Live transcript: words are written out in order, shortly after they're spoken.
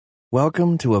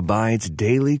Welcome to Abide's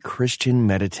Daily Christian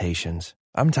Meditations.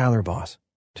 I'm Tyler Boss.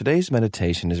 Today's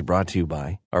meditation is brought to you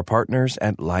by our partners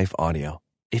at Life Audio.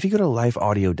 If you go to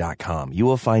lifeaudio.com, you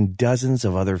will find dozens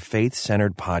of other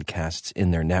faith-centered podcasts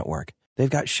in their network. They've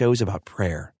got shows about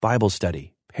prayer, Bible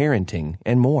study, parenting,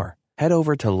 and more. Head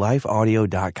over to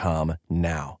lifeaudio.com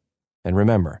now. And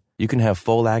remember, you can have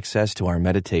full access to our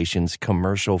meditations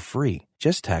commercial-free.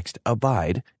 Just text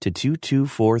ABIDE to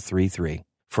 22433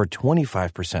 for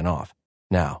 25% off.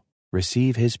 Now,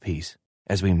 receive His peace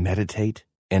as we meditate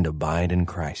and abide in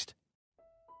Christ.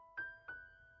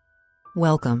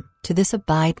 Welcome to this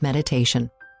Abide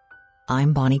Meditation.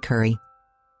 I'm Bonnie Curry.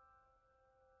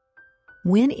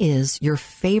 When is your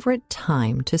favorite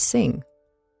time to sing?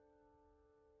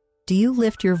 Do you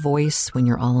lift your voice when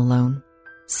you're all alone?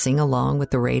 Sing along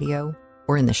with the radio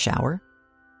or in the shower?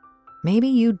 Maybe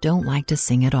you don't like to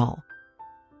sing at all.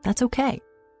 That's okay.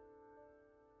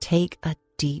 Take a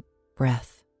deep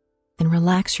breath and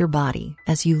relax your body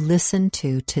as you listen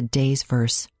to today's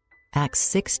verse, Acts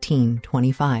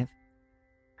 16:25.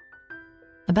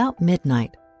 About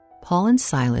midnight, Paul and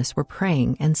Silas were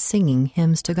praying and singing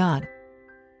hymns to God,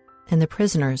 and the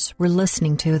prisoners were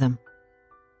listening to them.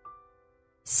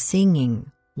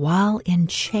 Singing while in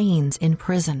chains in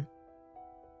prison.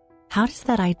 How does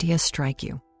that idea strike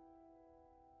you?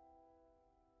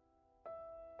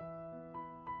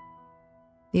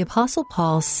 The Apostle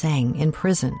Paul sang in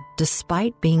prison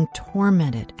despite being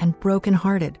tormented and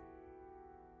brokenhearted.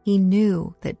 He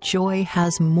knew that joy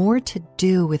has more to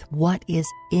do with what is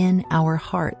in our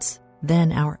hearts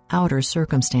than our outer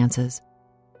circumstances.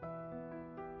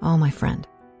 Oh, my friend,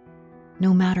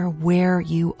 no matter where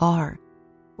you are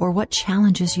or what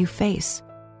challenges you face,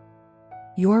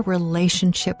 your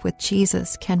relationship with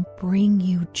Jesus can bring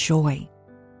you joy.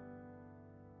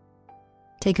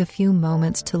 Take a few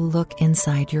moments to look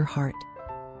inside your heart.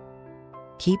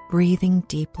 Keep breathing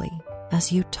deeply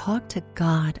as you talk to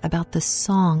God about the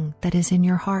song that is in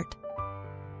your heart.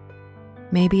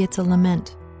 Maybe it's a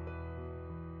lament.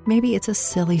 Maybe it's a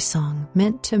silly song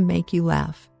meant to make you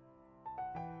laugh.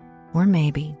 Or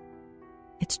maybe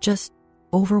it's just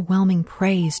overwhelming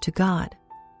praise to God.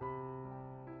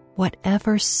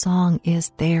 Whatever song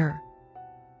is there,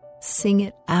 sing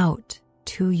it out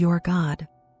to your God.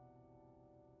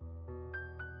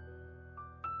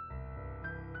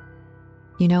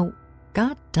 You know,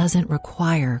 God doesn't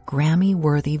require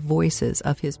Grammy-worthy voices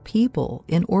of His people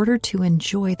in order to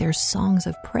enjoy their songs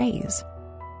of praise.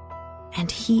 And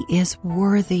He is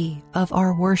worthy of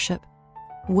our worship,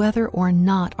 whether or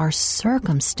not our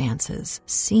circumstances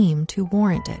seem to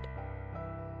warrant it.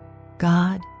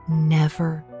 God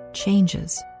never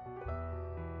changes.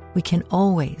 We can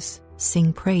always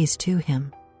sing praise to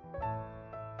Him.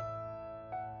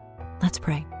 Let's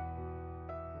pray.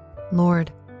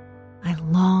 Lord, I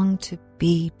long to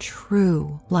be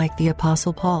true like the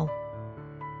Apostle Paul,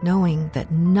 knowing that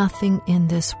nothing in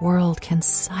this world can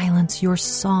silence your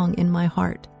song in my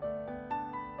heart.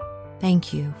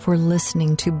 Thank you for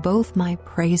listening to both my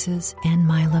praises and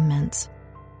my laments.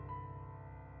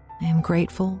 I am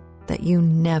grateful that you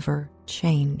never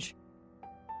change.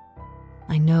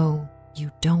 I know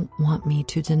you don't want me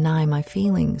to deny my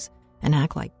feelings and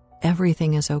act like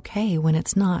everything is okay when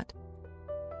it's not.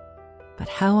 But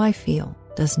how I feel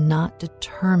does not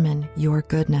determine your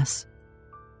goodness.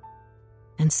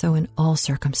 And so in all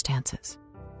circumstances,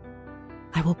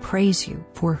 I will praise you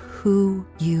for who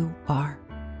you are,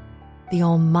 the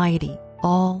Almighty,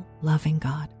 all-loving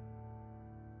God.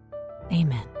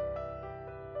 Amen.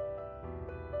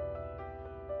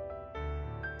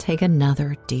 Take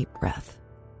another deep breath.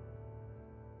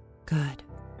 Good.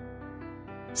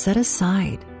 Set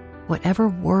aside whatever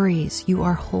worries you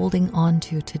are holding on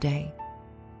to today.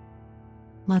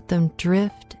 Let them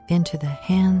drift into the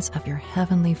hands of your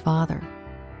Heavenly Father.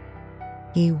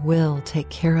 He will take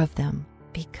care of them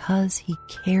because He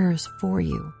cares for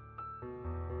you.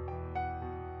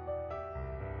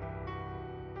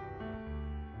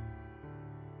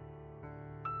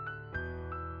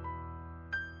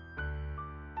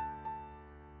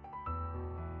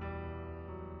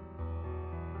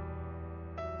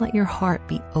 Let your heart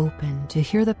be open to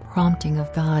hear the prompting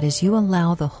of God as you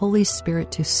allow the Holy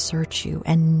Spirit to search you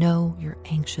and know your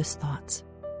anxious thoughts.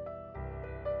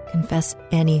 Confess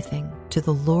anything to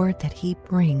the Lord that He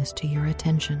brings to your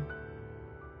attention.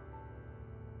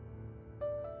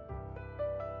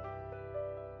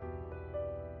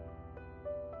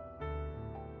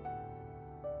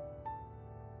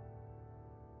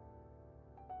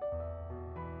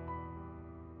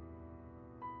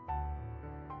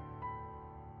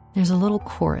 There's a little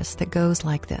chorus that goes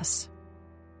like this.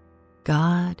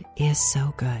 God is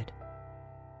so good.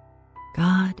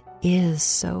 God is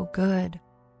so good.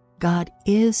 God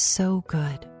is so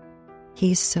good.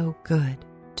 He's so good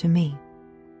to me.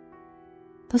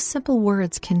 Those simple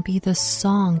words can be the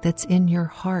song that's in your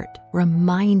heart,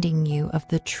 reminding you of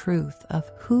the truth of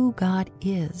who God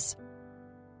is.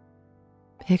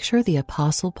 Picture the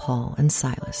Apostle Paul and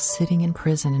Silas sitting in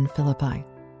prison in Philippi.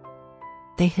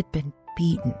 They had been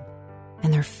beaten,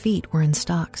 and their feet were in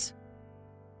stocks.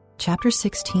 Chapter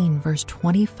 16, verse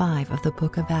 25 of the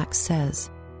book of Acts says,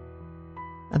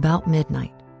 "About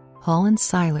midnight, Paul and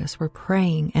Silas were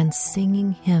praying and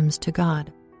singing hymns to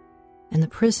God, and the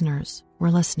prisoners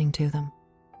were listening to them."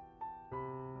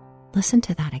 Listen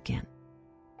to that again.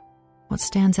 What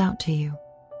stands out to you?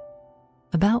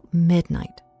 About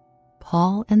midnight,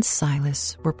 Paul and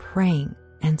Silas were praying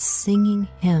and singing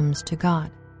hymns to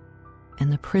God,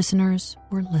 and the prisoners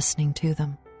were listening to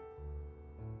them.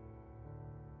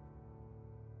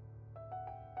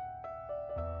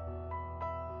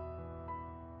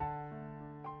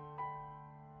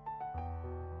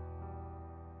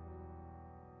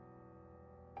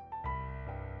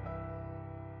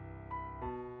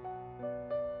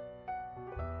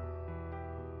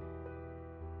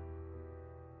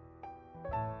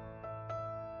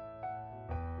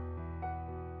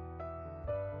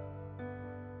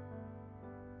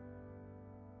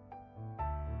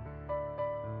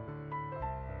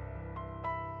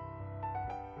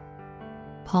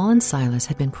 Paul and Silas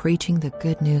had been preaching the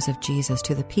good news of Jesus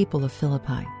to the people of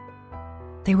Philippi.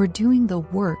 They were doing the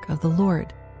work of the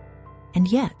Lord, and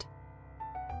yet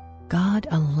God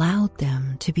allowed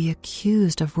them to be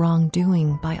accused of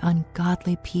wrongdoing by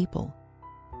ungodly people,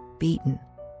 beaten,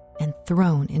 and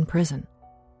thrown in prison.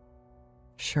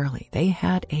 Surely they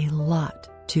had a lot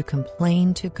to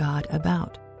complain to God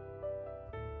about.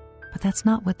 But that's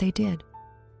not what they did.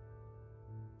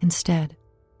 Instead,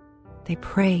 they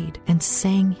prayed and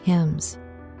sang hymns.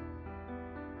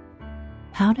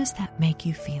 How does that make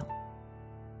you feel?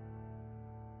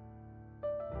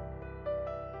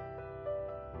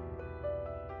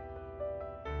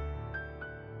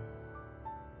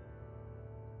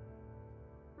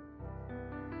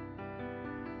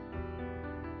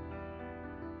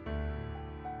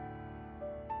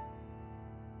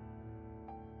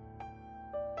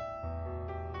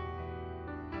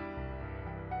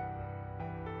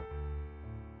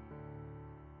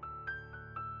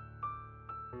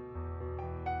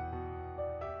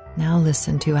 Now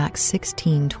listen to Acts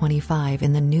 16:25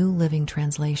 in the New Living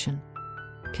Translation,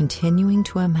 continuing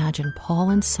to imagine Paul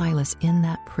and Silas in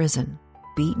that prison,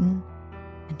 beaten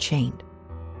and chained.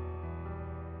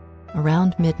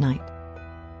 Around midnight,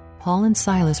 Paul and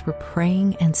Silas were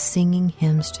praying and singing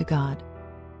hymns to God,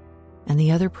 and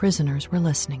the other prisoners were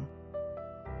listening.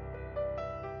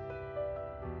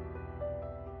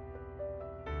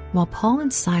 While Paul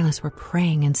and Silas were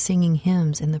praying and singing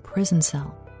hymns in the prison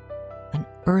cell, an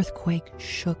earthquake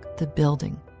shook the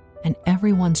building, and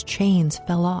everyone's chains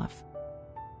fell off.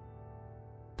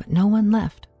 But no one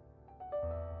left.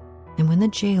 And when the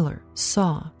jailer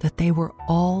saw that they were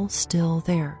all still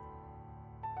there,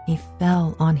 he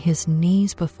fell on his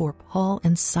knees before Paul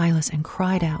and Silas and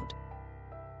cried out,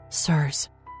 "Sirs,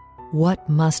 what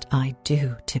must I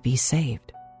do to be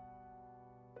saved?"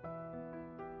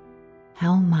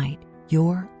 How might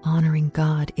your honoring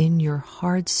God in your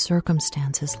hard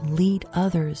circumstances lead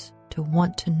others to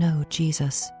want to know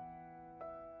Jesus?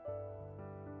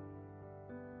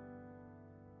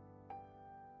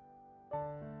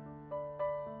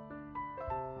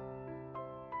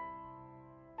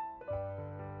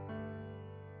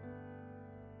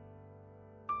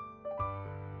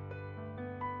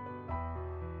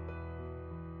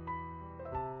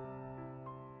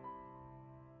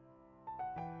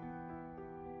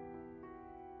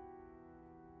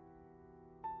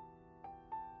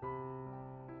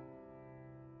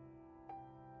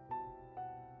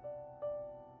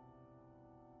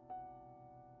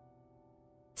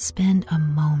 Spend a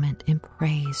moment in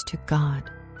praise to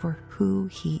God for who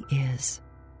He is.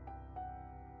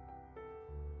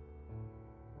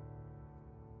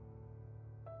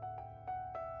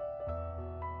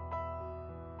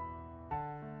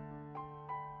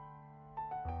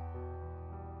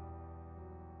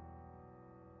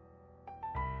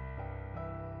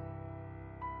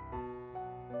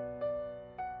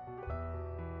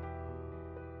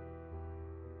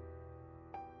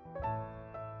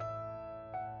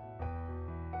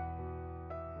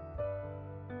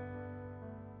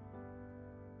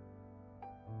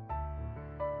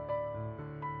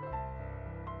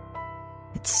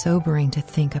 It's sobering to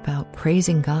think about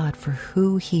praising God for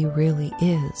who He really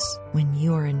is when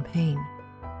you are in pain.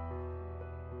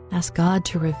 Ask God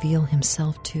to reveal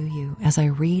himself to you as I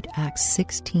read Acts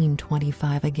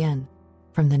 16:25 again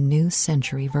from the New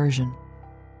Century Version.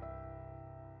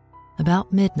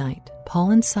 About midnight,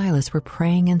 Paul and Silas were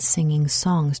praying and singing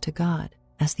songs to God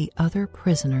as the other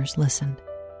prisoners listened.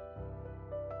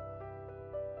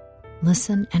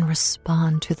 Listen and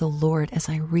respond to the Lord as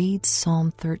I read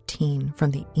Psalm 13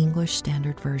 from the English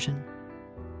Standard Version.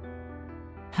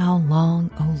 How long,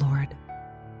 O Lord,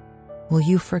 will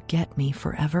you forget me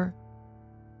forever?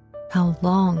 How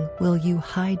long will you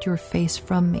hide your face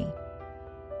from me?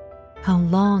 How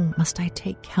long must I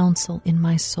take counsel in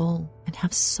my soul and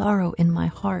have sorrow in my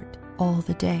heart all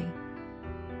the day?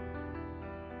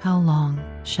 How long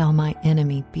shall my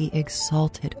enemy be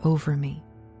exalted over me?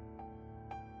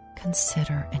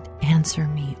 Consider and answer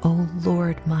me, O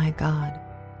Lord my God.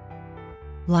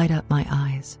 Light up my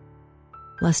eyes,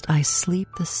 lest I sleep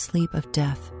the sleep of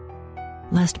death,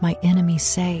 lest my enemy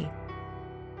say,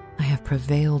 I have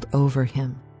prevailed over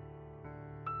him.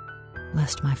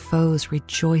 Lest my foes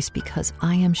rejoice because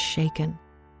I am shaken,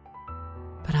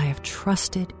 but I have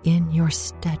trusted in your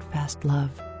steadfast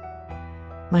love.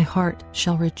 My heart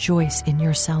shall rejoice in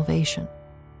your salvation.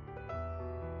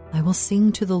 I will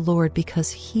sing to the Lord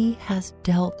because he has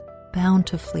dealt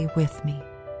bountifully with me.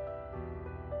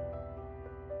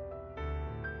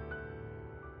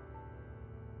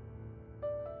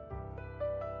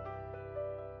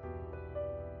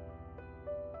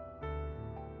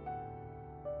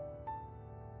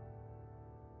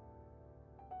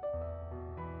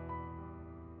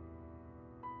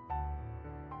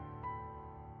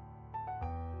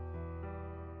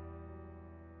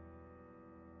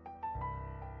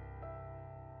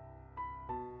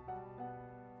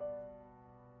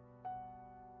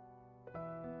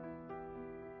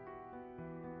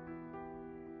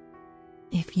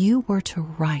 If you were to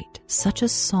write such a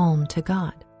psalm to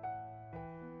God,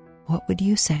 what would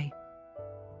you say?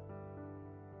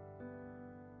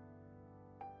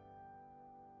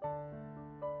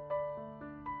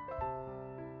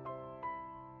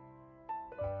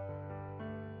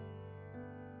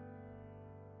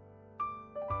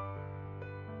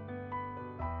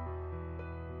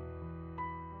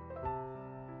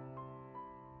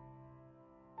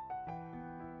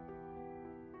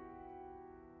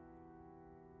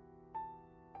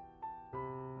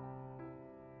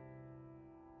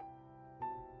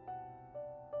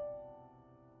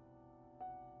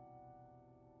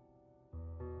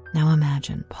 Now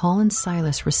imagine Paul and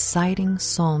Silas reciting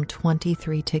Psalm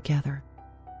 23 together.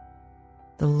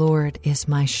 The Lord is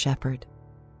my shepherd.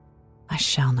 I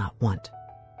shall not want.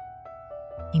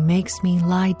 He makes me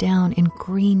lie down in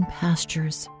green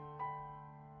pastures.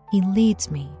 He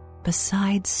leads me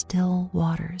beside still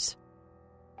waters.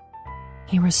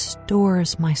 He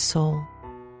restores my soul.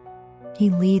 He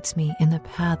leads me in the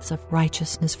paths of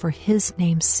righteousness for his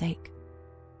name's sake.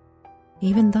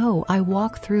 Even though I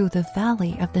walk through the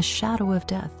valley of the shadow of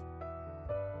death,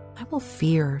 I will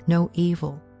fear no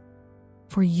evil,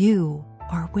 for you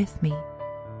are with me.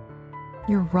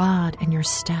 Your rod and your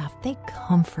staff, they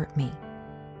comfort me.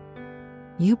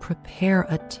 You prepare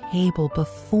a table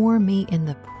before me in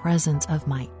the presence of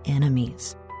my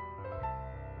enemies.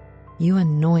 You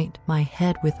anoint my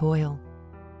head with oil.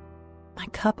 My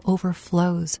cup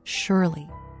overflows. Surely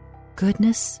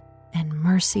goodness and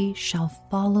mercy shall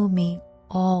follow me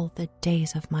all the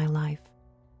days of my life,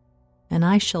 and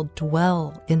I shall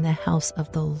dwell in the house of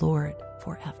the Lord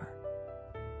forever.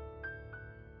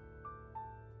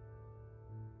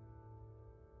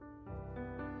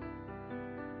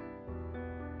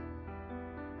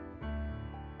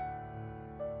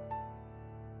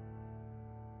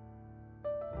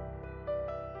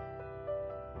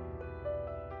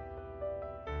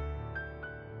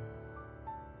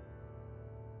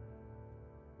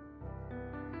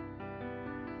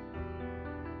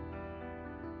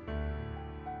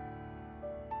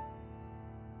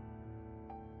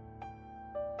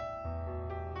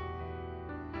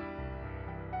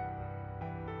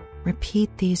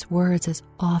 Repeat these words as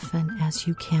often as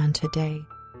you can today.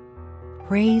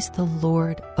 Praise the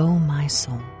Lord, O my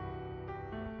soul.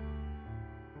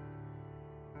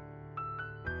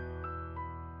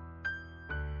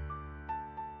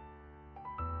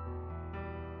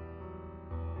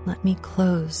 Let me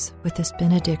close with this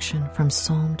benediction from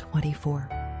Psalm 24.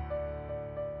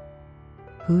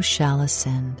 Who shall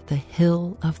ascend the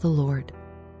hill of the Lord?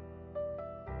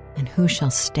 And who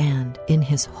shall stand in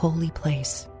his holy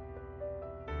place?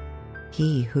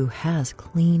 He who has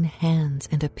clean hands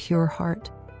and a pure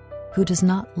heart, who does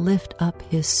not lift up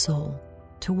his soul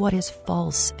to what is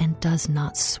false and does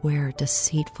not swear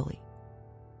deceitfully.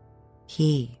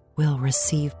 He will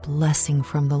receive blessing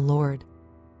from the Lord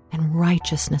and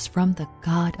righteousness from the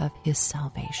God of his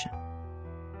salvation.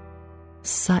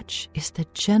 Such is the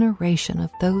generation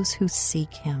of those who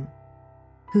seek him,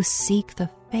 who seek the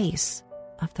face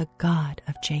of the God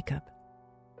of Jacob.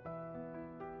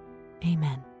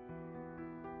 Amen.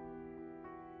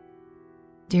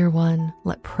 Dear one,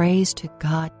 let praise to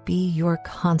God be your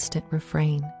constant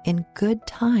refrain in good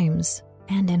times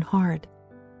and in hard,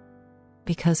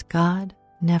 because God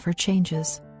never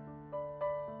changes.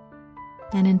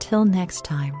 And until next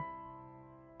time,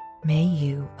 may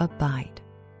you abide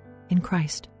in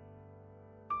Christ.